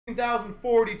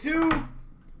1042,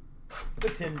 the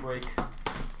tin break.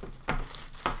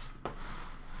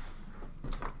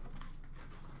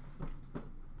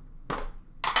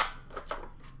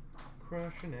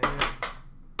 Crushing it.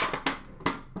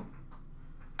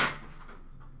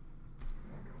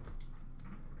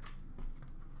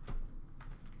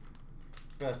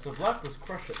 Best of luck, let's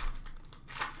crush it.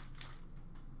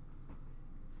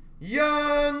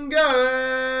 Young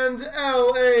Guns,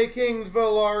 L.A. Kings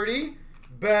Velarde,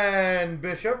 Ben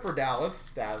Bishop for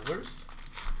Dallas Dazzlers.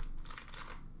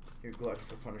 Here, Glucks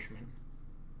for punishment.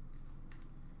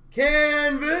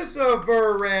 Canvas of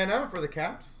Verana for the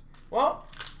Caps. Well,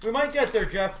 we might get there,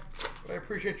 Jeff, but I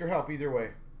appreciate your help either way.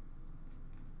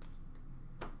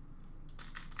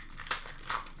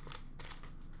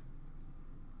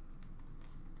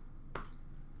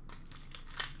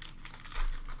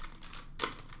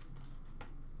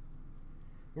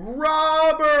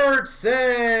 Robertson,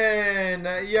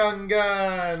 Young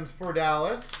Guns for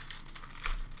Dallas.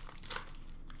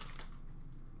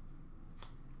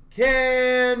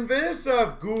 Canvas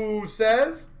of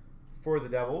Gusev for the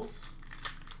Devils.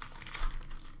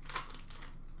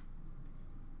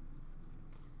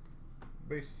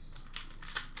 Base.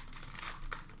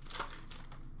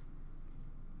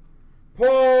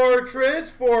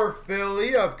 Portraits for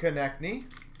Philly of Konechny.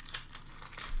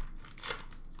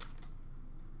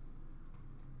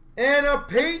 And a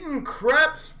Peyton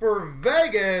Krebs for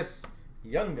Vegas,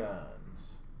 Young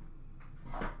Guns.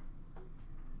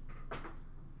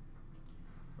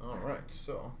 All right,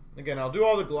 so again, I'll do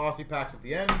all the glossy packs at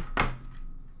the end.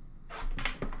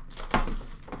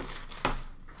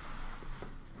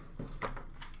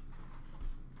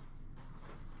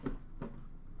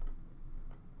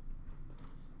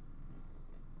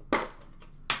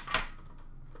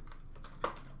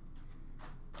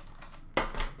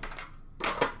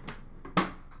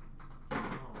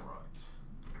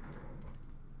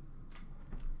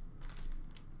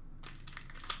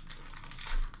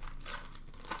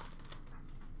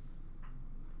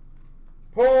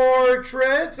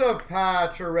 Portraits of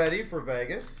Pacioretty for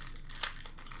Vegas.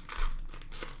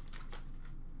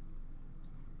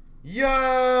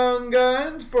 Young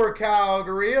Guns for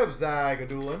Calgary of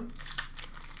Zagadulin.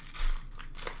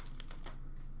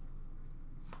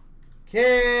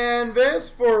 Canvas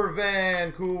for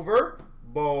Vancouver,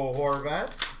 Bo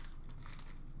Horvat.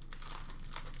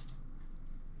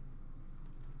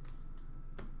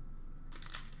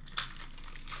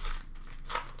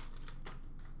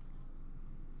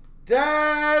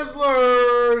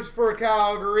 Dazzlers for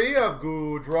Calgary of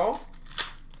Goudreau.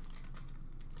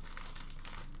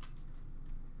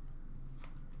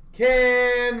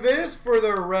 Canvas for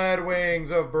the Red Wings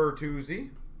of Bertuzzi.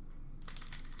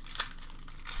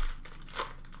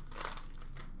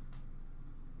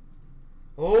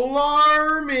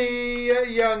 Larmy,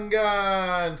 Young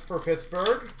Guns for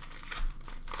Pittsburgh.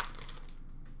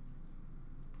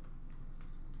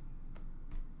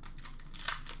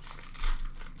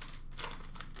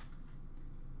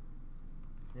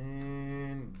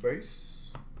 And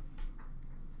base.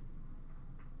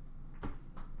 How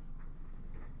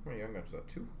many Young Guns is that?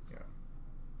 2? Yeah.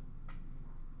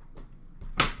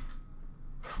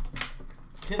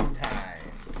 Tin time.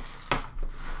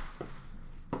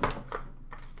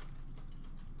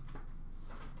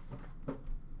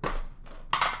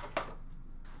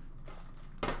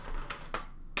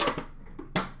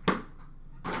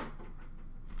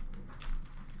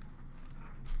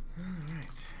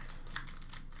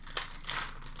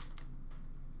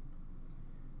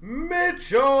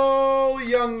 Mitchell,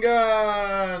 Young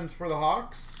Guns for the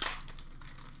Hawks.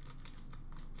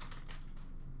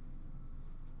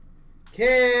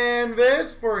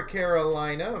 Canvas for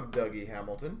Carolina of Dougie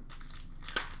Hamilton.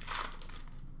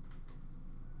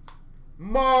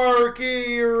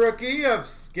 Marquee rookie of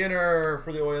Skinner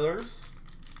for the Oilers.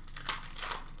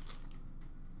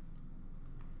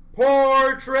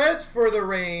 Portraits for the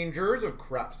Rangers of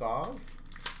Kravtsov.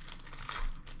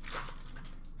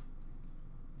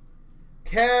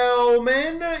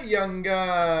 Kelman, Young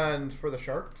Guns for the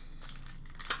Sharks.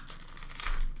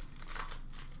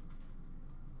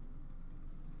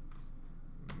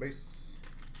 Base.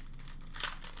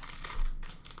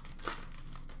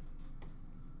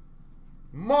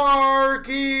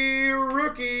 Marquee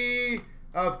rookie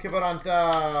of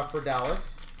Kivaranta for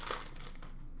Dallas.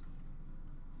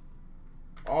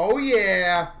 Oh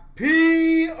yeah,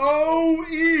 P.O.E.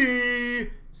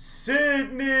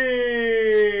 Sidney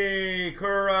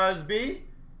Crosby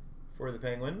for the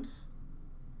Penguins.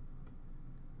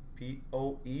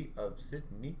 P.O.E. of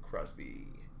Sidney Crosby.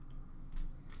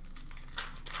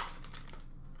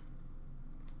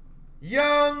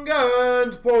 Young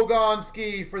Guns,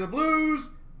 Pogonski for the Blues.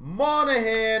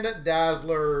 Monahan,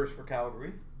 Dazzlers for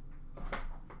Calgary.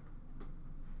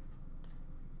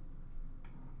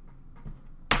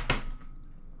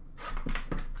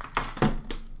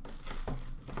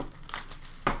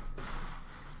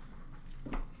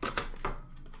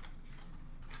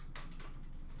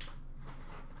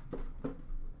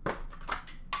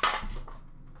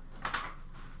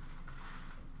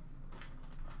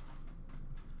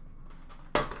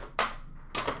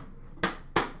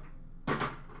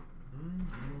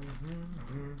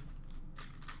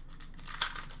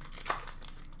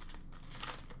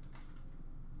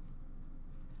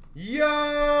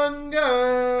 Young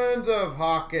Guns of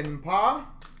Hakanpää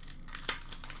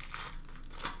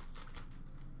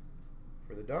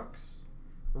for the Ducks.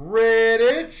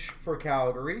 Rittich for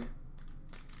Calgary.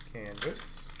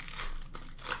 Canvas.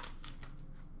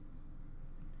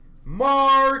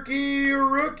 Marquee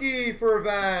Rookie for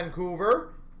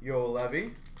Vancouver.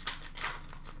 Juolevi.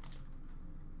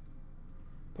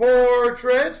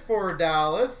 Portraits for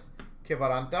Dallas.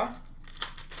 Kiviranta.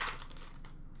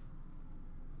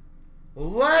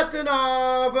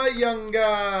 Latinov Young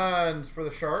Guns for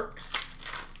the Sharks.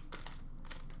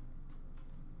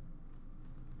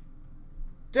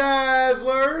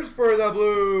 Dazzlers for the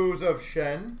Blues of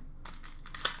Shen.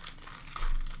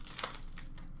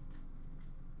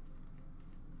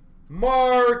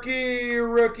 Marquee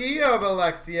Rookie of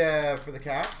Alexiev for the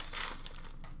Caps.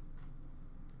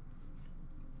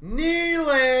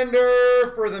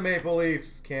 Nylander for the Maple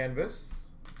Leafs canvas.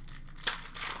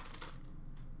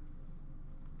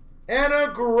 And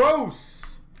a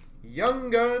Gross Young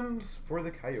Guns for the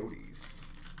Coyotes.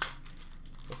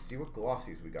 Let's see what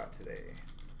glossies we got today.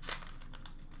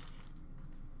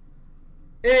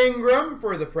 Ingram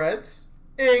for the Preds.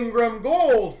 Ingram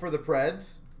Gold for the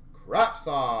Preds.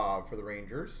 Kravtsov for the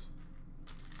Rangers.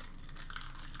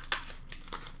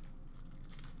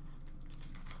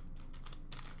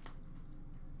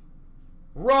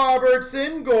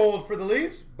 Robertson Gold for the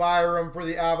Leafs. Byram for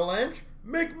the Avalanche.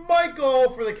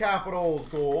 McMichael for the Capitals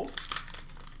Gold.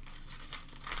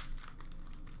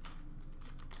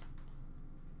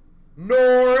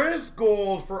 Norris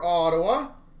Gold for Ottawa.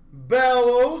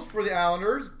 Bellows for the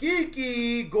Islanders.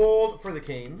 Geeky Gold for the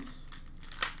Canes.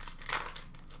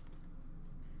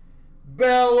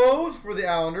 Bellows for the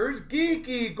Islanders.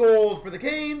 Geeky Gold for the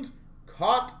Canes.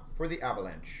 Cott for the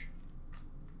Avalanche.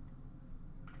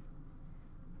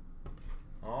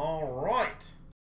 All right.